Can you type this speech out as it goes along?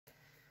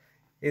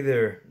Hey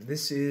there,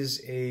 this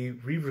is a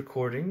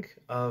re-recording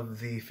of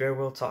the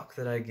farewell talk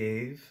that I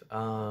gave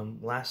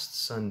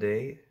last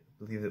Sunday. I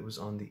believe it was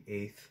on the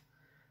 8th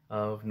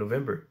of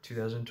November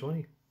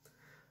 2020.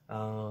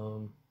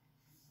 So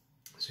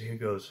here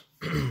goes.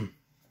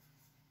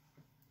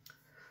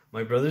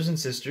 My brothers and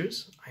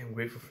sisters, I am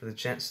grateful for the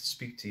chance to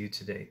speak to you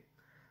today.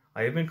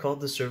 I have been called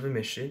to serve a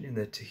mission in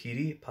the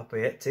Tahiti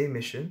Papeete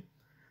mission.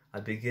 I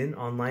begin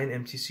online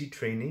MTC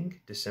training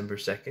December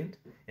 2nd,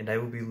 and I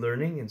will be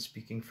learning and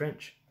speaking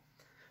French.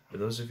 For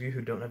those of you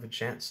who don't have a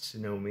chance to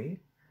know me,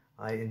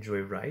 I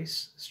enjoy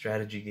rice,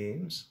 strategy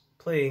games,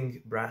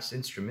 playing brass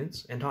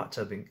instruments, and hot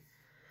tubbing.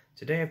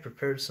 Today I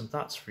prepared some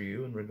thoughts for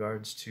you in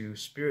regards to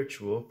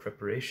spiritual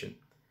preparation.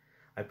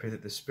 I pray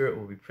that the Spirit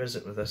will be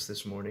present with us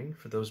this morning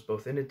for those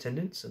both in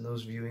attendance and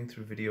those viewing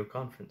through video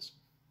conference,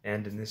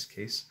 and in this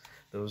case,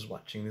 those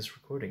watching this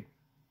recording.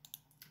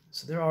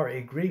 So there are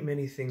a great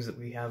many things that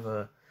we have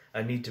a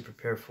need to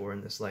prepare for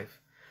in this life.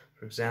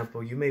 For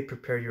example, you may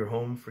prepare your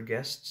home for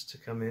guests to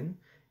come in.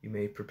 You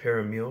may prepare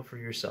a meal for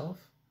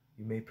yourself.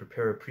 You may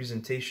prepare a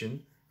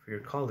presentation for your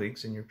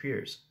colleagues and your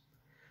peers.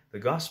 The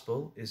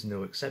gospel is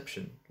no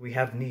exception. We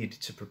have need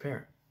to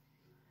prepare.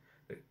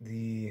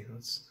 We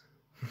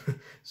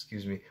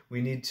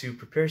need to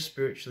prepare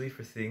spiritually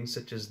for things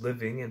such as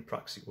living and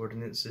proxy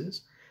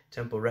ordinances,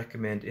 temple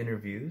recommend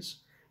interviews,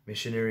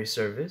 missionary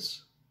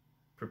service,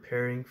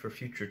 preparing for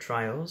future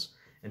trials,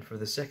 and for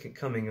the second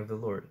coming of the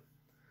Lord.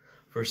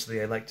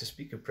 Firstly, I'd like to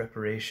speak of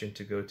preparation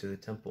to go to the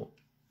temple.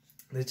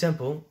 The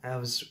temple,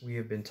 as we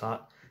have been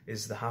taught,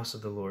 is the house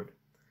of the Lord.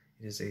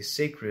 It is a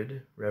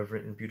sacred,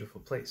 reverent, and beautiful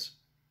place.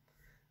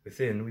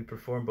 Within, we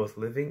perform both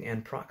living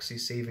and proxy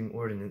saving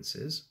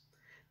ordinances.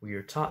 We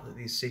are taught that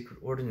these sacred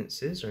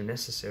ordinances are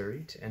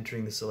necessary to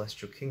entering the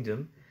celestial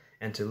kingdom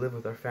and to live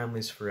with our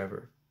families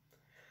forever.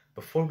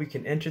 Before we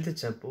can enter the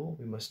temple,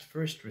 we must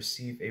first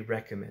receive a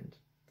recommend.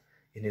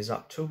 In his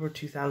October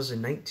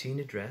 2019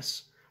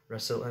 address,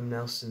 Russell M.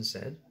 Nelson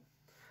said,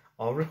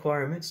 "All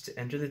requirements to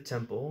enter the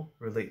temple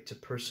relate to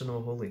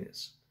personal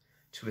holiness.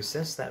 To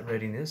assess that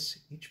readiness,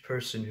 each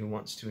person who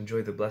wants to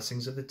enjoy the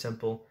blessings of the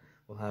temple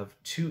will have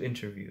 2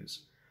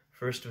 interviews,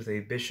 first with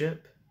a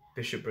bishop,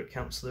 bishopric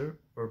counselor,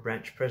 or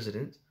branch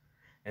president,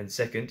 and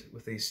second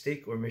with a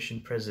stake or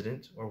mission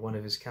president or one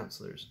of his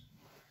counselors."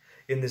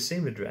 In the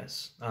same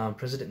address,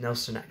 President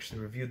Nelson actually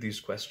reviewed these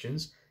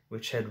questions,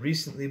 which had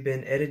recently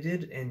been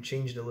edited and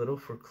changed a little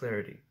for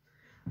clarity.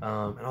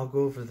 And I'll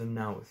go over them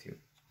now with you.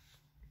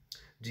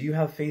 Do you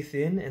have faith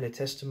in and a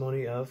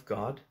testimony of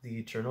God, the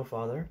Eternal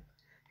Father,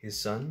 His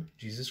Son,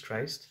 Jesus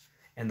Christ,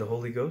 and the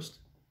Holy Ghost?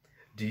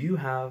 Do you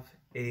have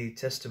a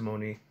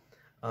testimony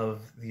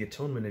of the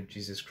atonement of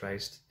Jesus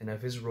Christ and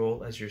of His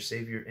role as your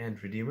Savior and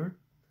Redeemer?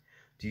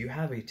 Do you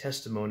have a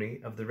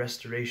testimony of the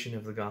restoration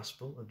of the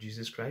gospel of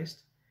Jesus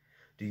Christ?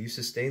 Do you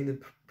sustain the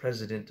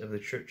President of the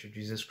Church of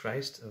Jesus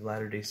Christ of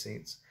Latter-day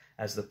Saints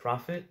as the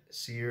prophet,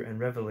 seer, and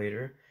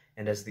revelator,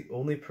 and as the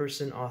only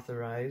person on the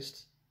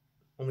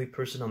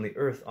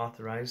earth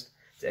authorized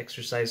to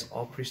exercise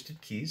all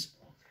priesthood keys?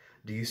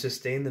 Do you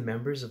sustain the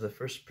members of the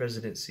First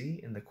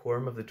Presidency and the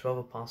quorum of the 12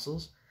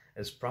 apostles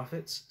as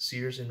prophets,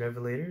 seers, and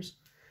revelators?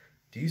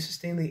 Do you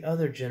sustain the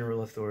other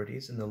general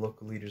authorities and the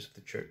local leaders of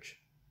the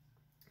church?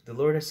 The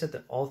Lord has said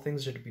that all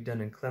things are to be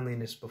done in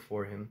cleanliness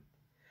before Him.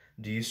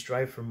 Do you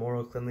strive for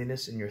moral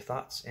cleanliness in your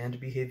thoughts and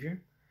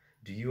behavior?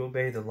 Do you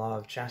obey the law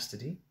of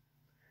chastity?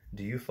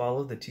 Do you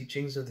follow the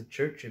teachings of the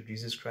Church of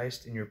Jesus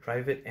Christ in your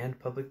private and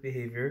public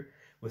behavior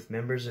with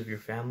members of your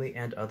family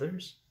and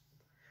others?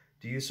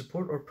 Do you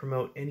support or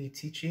promote any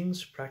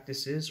teachings,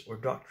 practices, or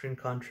doctrine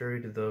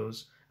contrary to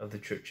those of the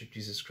Church of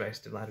Jesus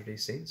Christ of Latter-day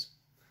Saints?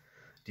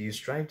 Do you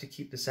strive to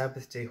keep the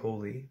Sabbath day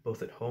holy,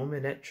 both at home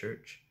and at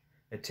church,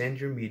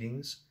 attend your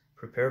meetings,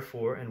 prepare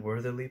for and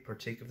worthily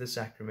partake of the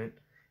sacrament,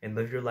 and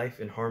live your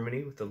life in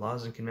harmony with the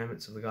laws and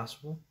commandments of the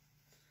gospel?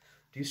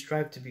 Do you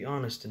strive to be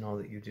honest in all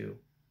that you do?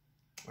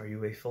 Are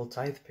you a full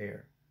tithe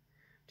payer?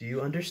 Do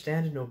you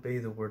understand and obey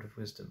the word of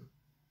wisdom?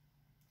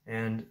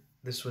 And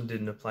this one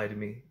didn't apply to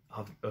me,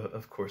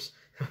 of course.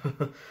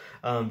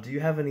 Do you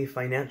have any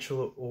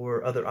financial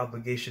or other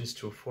obligations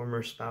to a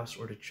former spouse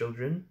or to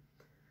children?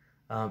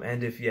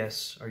 And if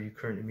yes, are you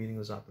currently meeting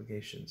those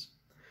obligations?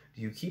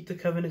 Do you keep the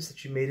covenants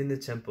that you made in the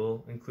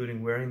temple,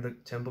 including wearing the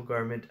temple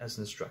garment as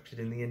instructed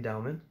in the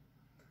endowment?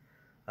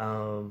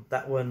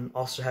 That one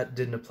also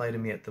didn't apply to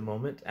me at the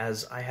moment,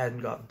 as I hadn't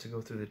gotten to go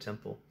through the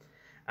temple.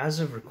 As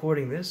of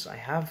recording this, I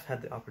have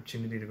had the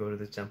opportunity to go to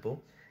the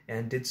temple,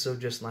 and did so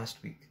just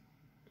last week.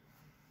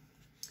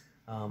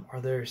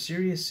 Are there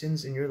serious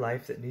sins in your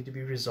life that need to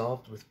be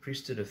resolved with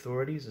priesthood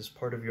authorities as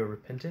part of your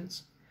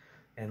repentance?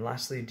 And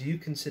lastly, do you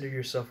consider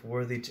yourself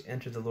worthy to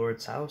enter the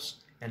Lord's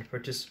house and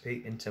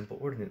participate in temple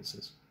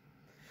ordinances?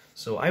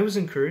 So I was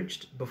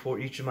encouraged before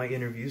each of my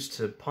interviews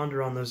to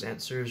ponder on those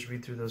answers,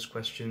 read through those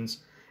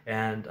questions,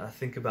 and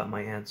think about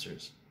my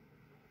answers.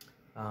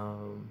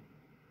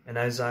 And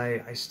as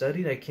I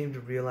studied, I came to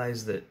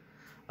realize that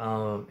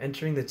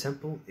entering the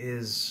temple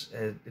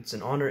it's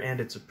an honor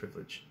and it's a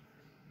privilege.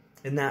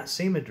 In that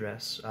same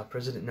address,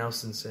 President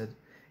Nelson said,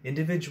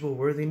 Individual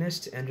worthiness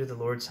to enter the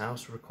Lord's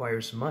house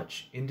requires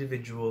much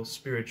individual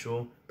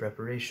spiritual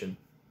preparation,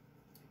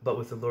 but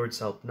with the Lord's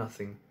help,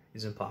 nothing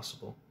is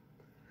impossible.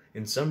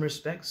 In some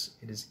respects,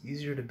 it is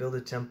easier to build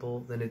a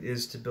temple than it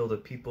is to build a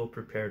people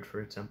prepared for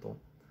a temple.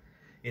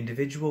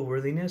 Individual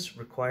worthiness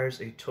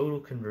requires a total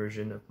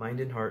conversion of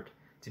mind and heart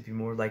to be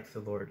more like the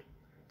Lord,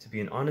 to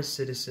be an honest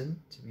citizen,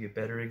 to be a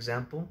better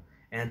example,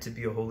 and to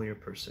be a holier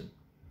person.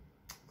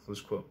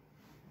 Close quote.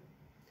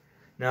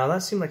 Now,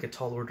 that seemed like a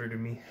tall order to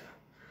me,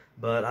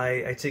 but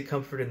I take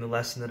comfort in the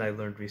lesson that I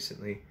learned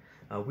recently.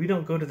 We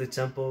don't go to the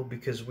temple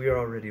because we are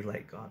already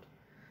like God.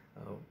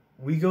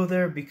 We go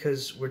there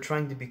because we're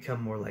trying to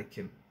become more like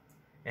Him,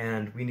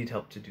 and we need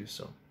help to do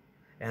so.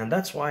 And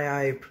that's why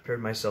I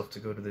prepared myself to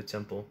go to the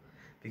temple,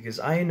 because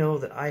I know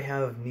that I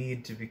have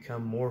need to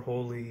become more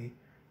holy,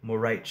 more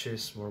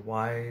righteous, more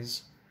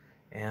wise.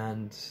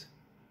 And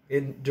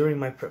during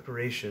my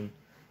preparation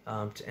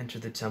to enter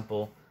the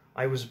temple,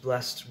 I was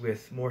blessed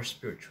with more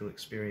spiritual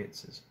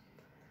experiences.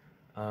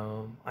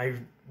 I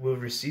will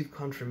receive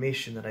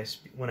confirmation that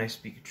when I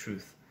speak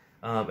truth,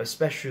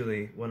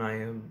 especially when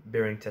I am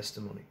bearing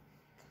testimony.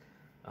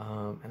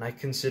 And I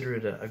consider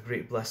it a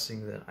great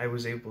blessing that I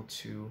was able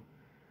to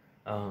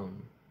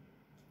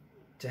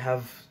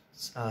have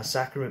a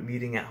sacrament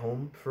meeting at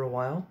home for a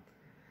while.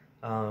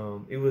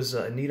 It was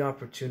a neat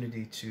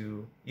opportunity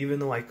to, even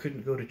though I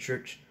couldn't go to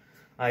church,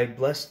 I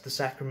blessed the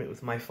sacrament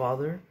with my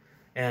father,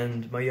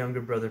 and my younger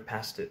brother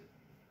passed it.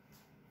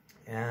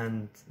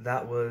 And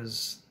that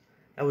was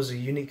a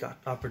unique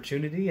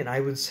opportunity, and I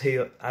would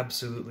say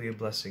absolutely a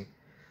blessing.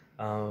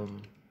 I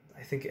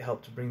think it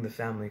helped to bring the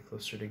family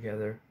closer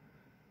together,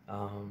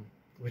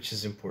 which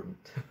is important.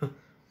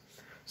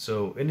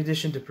 So, in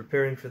addition to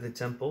preparing for the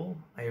temple,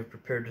 I have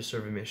prepared to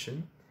serve a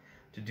mission.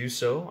 To do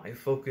so, I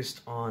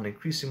focused on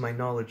increasing my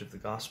knowledge of the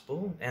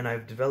gospel, and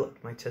I've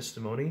developed my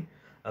testimony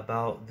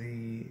about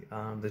the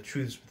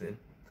truths within.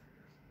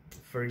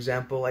 For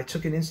example, I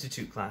took an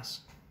institute class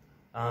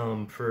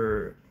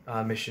for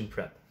mission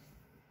prep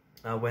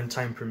when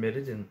time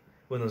permitted, and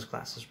when those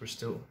classes were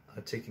still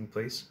taking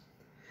place.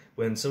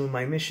 When some of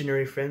my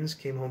missionary friends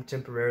came home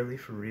temporarily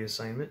for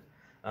reassignment,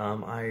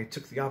 I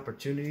took the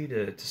opportunity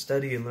to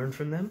study and learn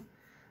from them,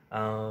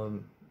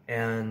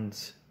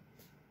 and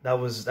that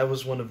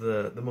was one of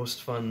the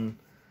most fun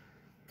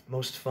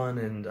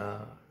and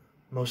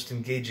most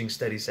engaging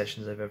study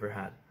sessions I've ever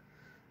had.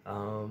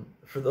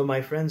 For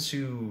my friends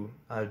who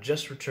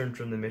just returned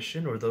from the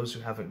mission, or those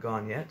who haven't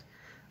gone yet,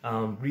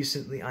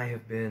 recently I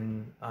have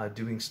been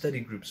doing study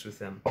groups with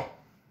them.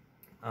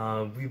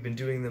 We've been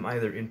doing them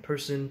either in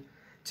person,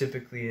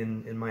 typically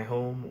in my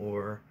home,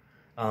 or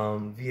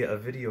via a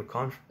video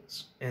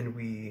conference, and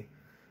we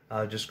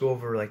just go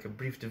over like a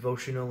brief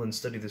devotional and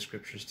study the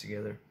scriptures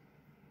together.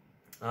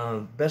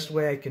 Best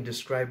way I can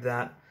describe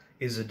that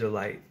is a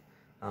delight.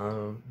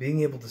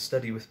 Being able to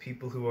study with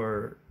people who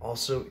are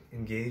also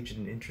engaged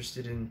and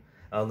interested in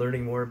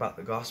learning more about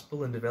the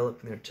gospel and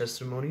developing their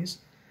testimonies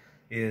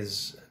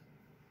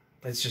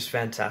it's just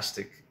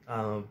fantastic.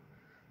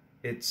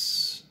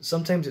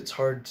 Sometimes it's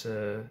hard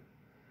to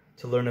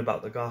learn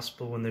about the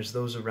gospel when there's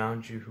those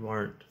around you who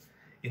aren't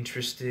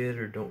interested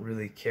or don't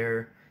really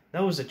care.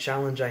 That was a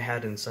challenge I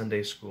had in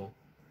Sunday school.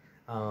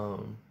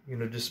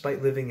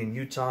 Despite living in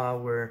Utah,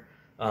 where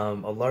a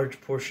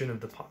large portion of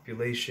the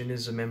population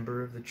is a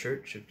member of the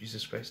Church of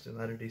Jesus Christ of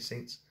Latter-day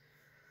Saints,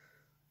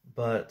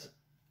 but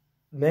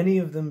many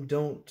of them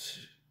don't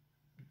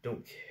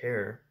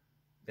care,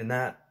 and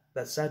that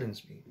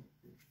saddens me.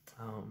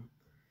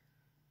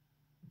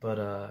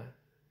 But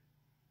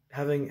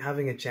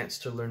having a chance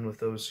to learn with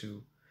those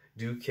who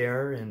do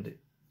care, and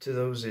to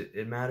those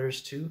it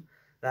matters to,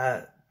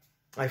 that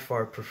I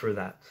far prefer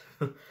that.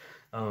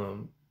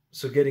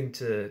 So getting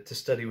to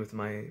study with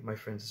my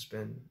friends has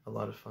been a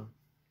lot of fun.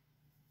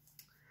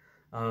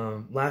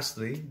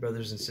 Lastly,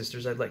 brothers and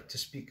sisters, I'd like to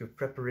speak of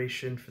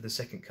preparation for the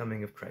second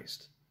coming of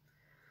Christ.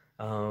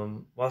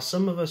 While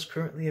some of us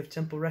currently have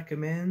temple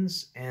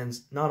recommends, and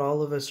not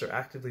all of us are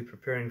actively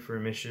preparing for a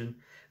mission,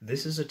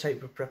 this is a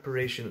type of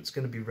preparation that's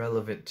going to be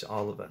relevant to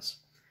all of us.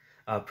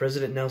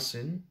 President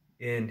Nelson,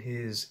 in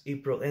his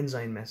April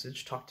Ensign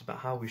message, talked about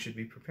how we should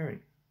be preparing.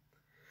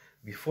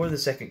 Before the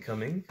second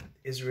coming,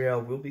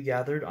 Israel will be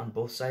gathered on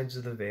both sides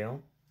of the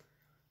veil.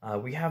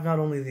 We have not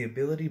only the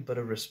ability, but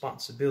a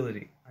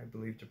responsibility, I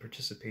believe, to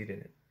participate in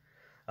it.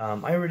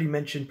 I already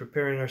mentioned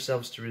preparing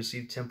ourselves to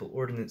receive temple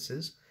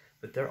ordinances,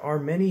 but there are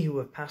many who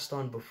have passed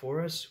on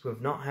before us who have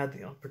not had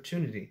the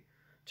opportunity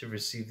to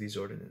receive these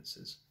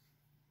ordinances.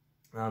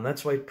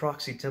 That's why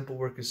proxy temple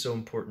work is so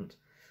important.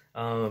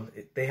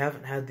 They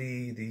haven't had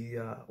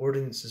the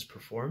ordinances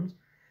performed,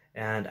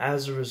 and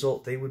as a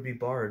result, they would be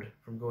barred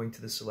from going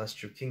to the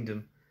celestial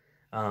kingdom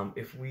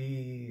if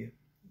we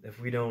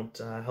don't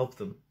help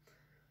them.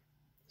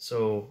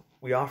 So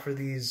we offer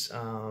these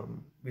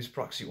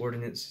proxy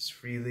ordinances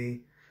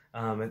freely,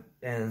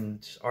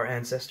 and our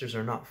ancestors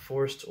are not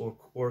forced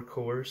or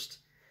coerced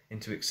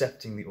into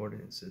accepting the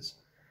ordinances.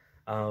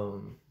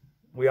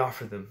 We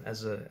offer them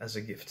as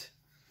a gift.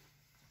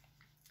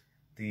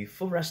 The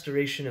full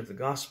restoration of the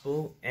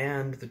gospel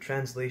and the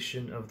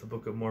translation of the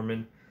Book of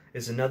Mormon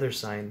is another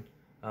sign,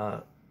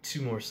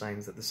 two more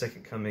signs that the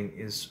second coming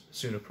is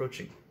soon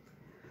approaching.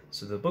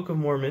 So the Book of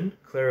Mormon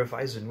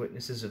clarifies and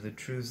witnesses of the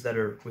truths that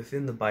are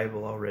within the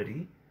Bible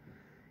already,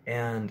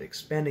 and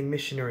expanding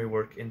missionary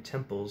work in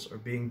temples are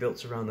being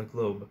built around the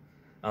globe.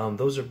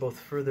 Those are both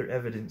further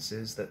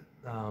evidences that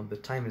the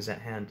time is at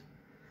hand.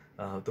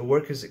 The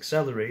work is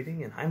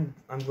accelerating, and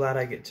I'm glad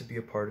I get to be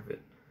a part of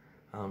it.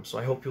 So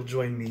I hope you'll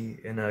join me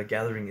in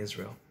gathering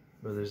Israel,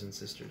 brothers and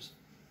sisters.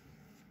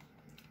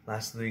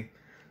 Lastly,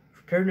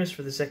 preparedness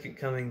for the second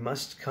coming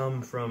must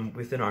come from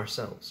within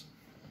ourselves.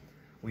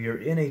 We are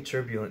in a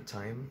turbulent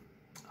time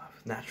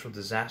of natural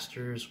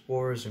disasters,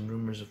 wars, and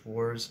rumors of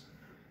wars,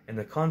 and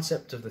the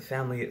concept of the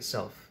family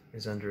itself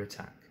is under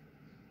attack.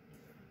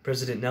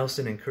 President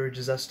Nelson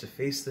encourages us to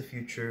face the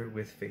future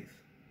with faith.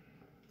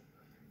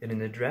 In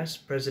an address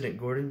President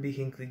Gordon B.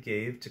 Hinckley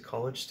gave to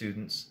college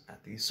students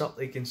at the Salt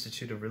Lake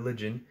Institute of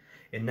Religion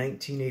in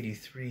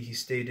 1983, he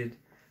stated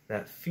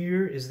that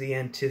fear is the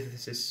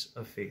antithesis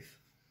of faith.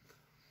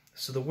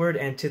 So the word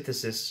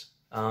antithesis,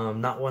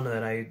 not one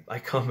that I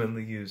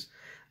commonly use,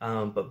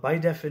 but by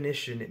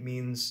definition it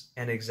means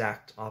an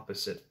exact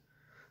opposite.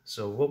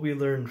 So what we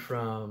learned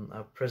from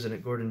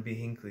President Gordon B.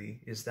 Hinckley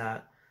is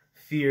that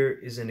fear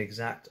is an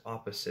exact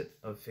opposite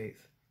of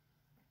faith.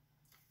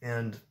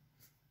 And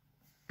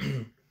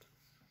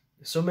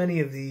so many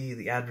of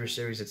the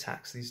adversary's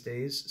attacks these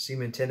days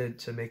seem intended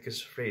to make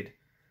us afraid,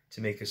 to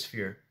make us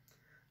fear.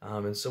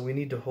 And so we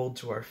need to hold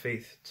to our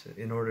faith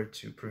in order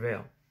to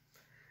prevail.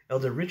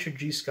 Elder Richard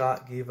G.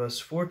 Scott gave us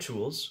 4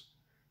 tools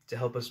to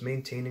help us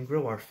maintain and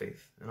grow our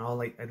faith. And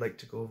I'd like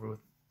to go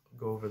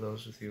over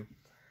those with you.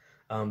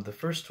 The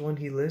first one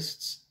he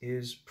lists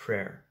is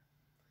prayer.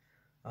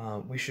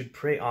 We should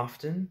pray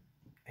often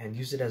and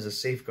use it as a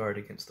safeguard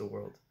against the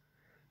world.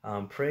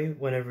 Pray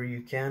whenever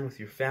you can with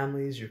your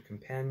families, your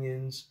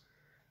companions,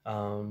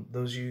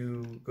 those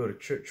you go to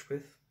church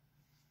with,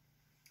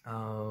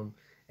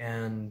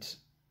 and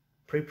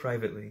pray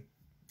privately.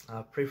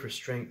 Pray for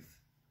strength,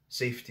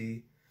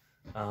 safety,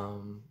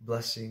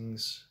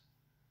 blessings.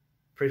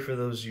 Pray for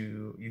those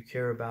you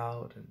care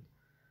about,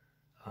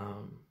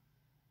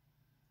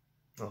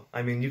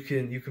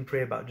 and you can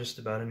pray about just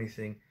about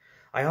anything.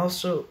 I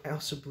also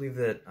believe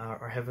that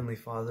our Heavenly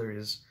Father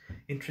is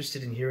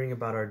interested in hearing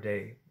about our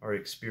day, our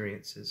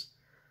experiences.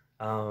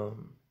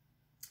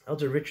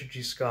 Elder Richard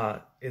G.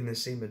 Scott, in the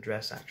same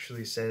address,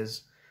 actually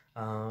says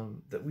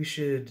that we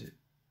should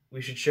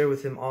share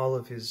with him all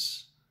of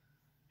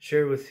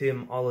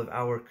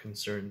our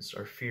concerns,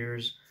 our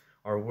fears,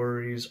 our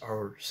worries,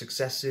 our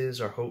successes,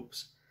 our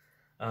hopes.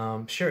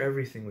 Share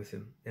everything with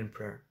him in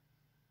prayer.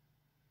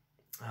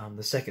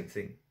 The second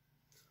thing,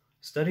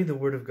 study the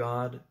Word of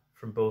God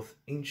from both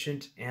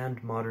ancient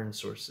and modern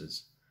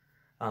sources.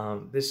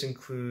 This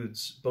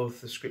includes both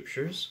the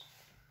scriptures.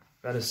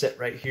 Got a set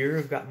right here.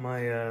 I've got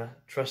my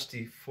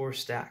trusty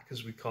 4-stack,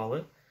 as we call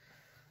it.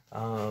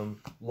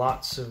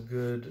 Lots of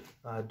good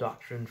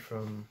doctrine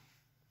from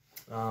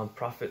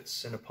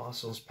prophets and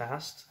apostles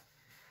past,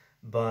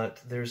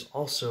 but there's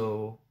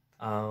also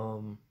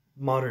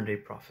modern day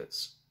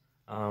prophets.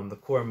 The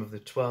Quorum of the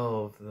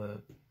 12,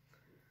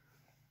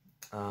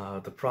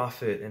 the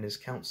prophet and his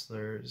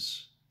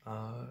counselors,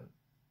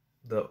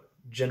 the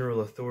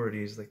general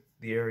authorities, like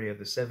the area of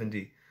the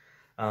 70,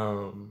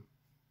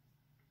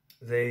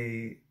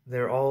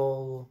 they're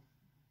all,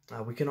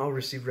 we can all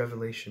receive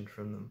revelation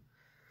from them,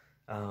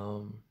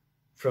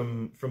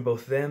 from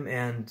both them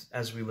and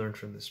as we learn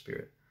from the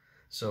Spirit.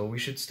 So we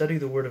should study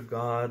the Word of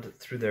God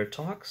through their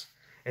talks,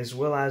 as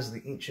well as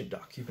the ancient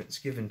documents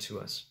given to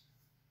us.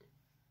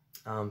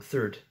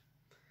 Third,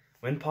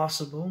 when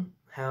possible,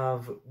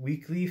 have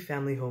weekly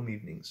family home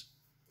evenings.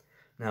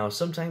 Now,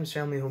 sometimes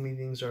family home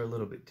evenings are a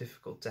little bit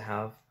difficult to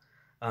have,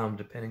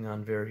 depending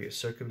on various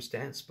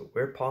circumstances, but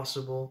where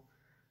possible,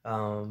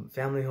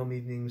 family home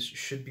evenings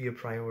should be a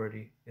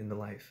priority in the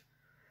life.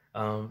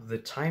 The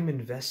time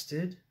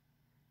invested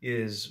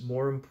is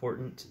more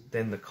important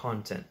than the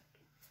content,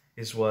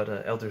 is what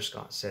Elder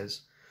Scott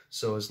says.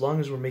 So as long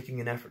as we're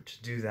making an effort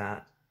to do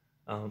that,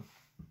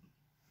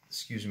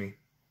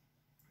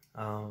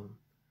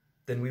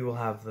 then we will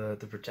have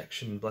the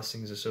protection and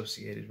blessings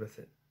associated with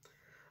it.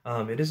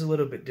 It is a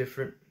little bit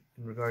different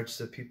in regards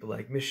to people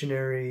like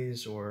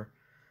missionaries or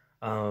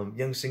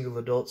young single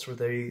adults where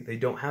they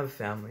don't have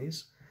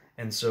families,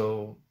 and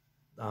so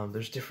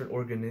there's different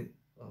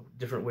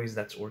ways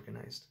that's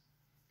organized.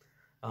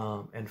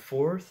 And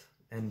fourth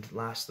and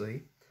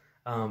lastly,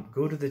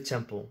 go to the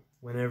temple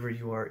whenever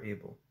you are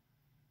able.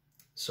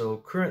 So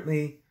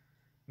currently,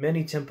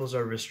 many temples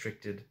are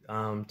restricted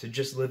to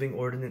just living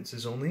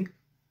ordinances only.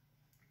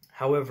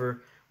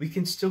 However, we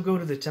can still go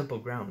to the temple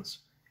grounds,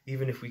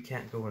 even if we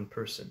can't go in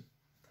person.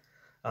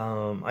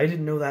 I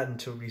didn't know that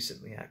until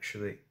recently,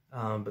 actually.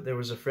 But there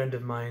was a friend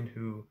of mine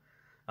who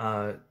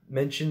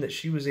mentioned that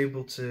she was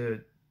able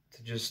to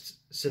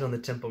just sit on the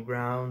temple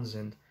grounds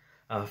and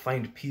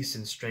find peace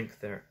and strength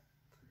there.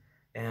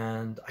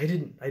 And I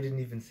didn't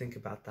even think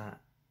about that.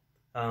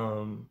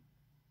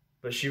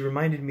 But she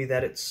reminded me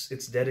that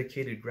it's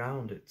dedicated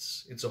ground.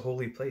 It's a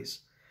holy place.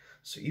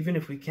 So even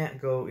if we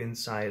can't go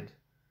inside,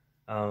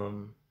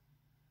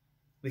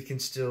 we can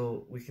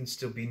still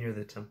be near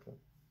the temple.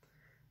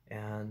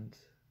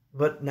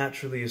 But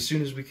naturally, as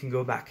soon as we can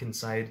go back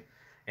inside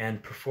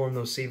and perform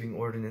those saving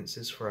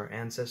ordinances for our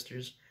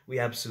ancestors, we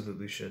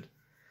absolutely should.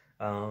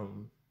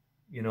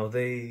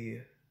 They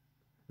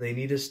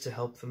need us to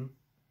help them.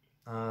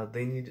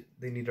 They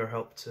need our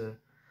help to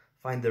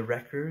find the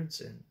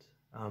records and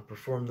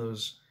perform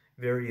those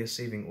various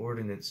saving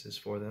ordinances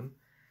for them.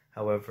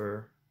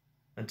 However,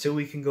 until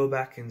we can go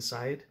back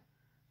inside,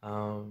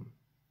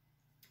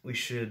 we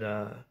should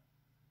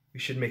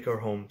make our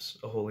homes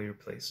a holier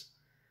place,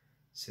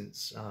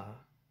 since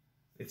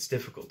it's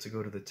difficult to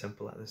go to the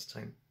temple at this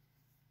time.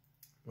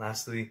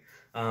 Lastly,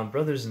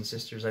 brothers and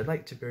sisters, I'd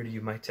like to bear to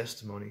you my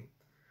testimony.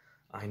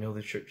 I know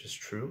the church is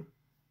true.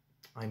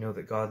 I know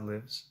that God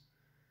lives.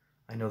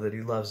 I know that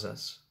he loves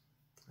us.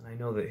 And I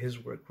know that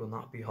his work will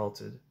not be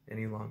halted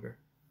any longer.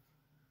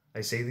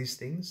 I say these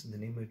things in the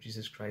name of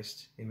Jesus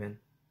Christ. Amen.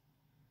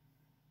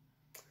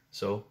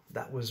 So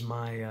that was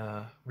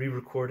my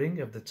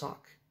re-recording of the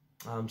talk.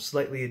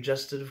 Slightly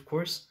adjusted, of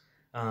course,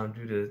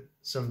 due to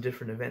some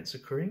different events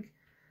occurring.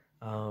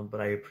 But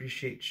I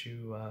appreciate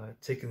you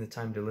taking the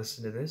time to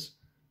listen to this.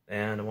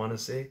 And I want to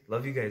say,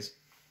 love you guys.